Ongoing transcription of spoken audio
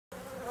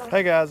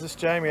Hey guys, it's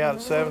Jamie out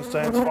at 7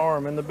 Stands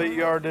Farm in the bee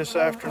yard this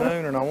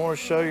afternoon, and I want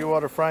to show you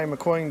what a frame of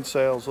queen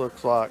cells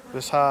looks like.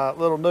 This high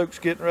little nuke's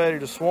getting ready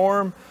to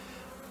swarm,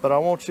 but I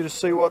want you to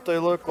see what they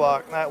look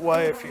like. And that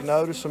way, if you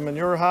notice them in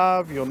your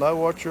hive, you'll know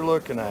what you're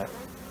looking at.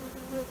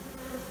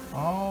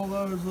 All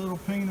those little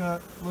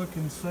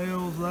peanut-looking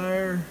cells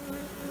there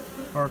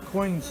are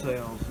queen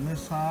cells, and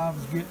this hive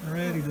is getting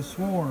ready to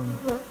swarm.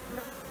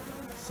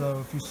 So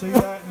if you see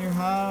that in your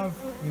hive,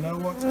 you know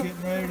what's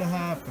getting ready to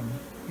happen.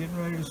 Getting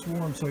ready to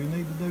swarm, so you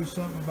need to do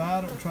something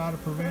about it and try to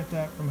prevent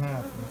that from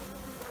happening.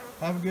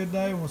 Have a good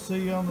day, and we'll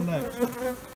see you on the next one.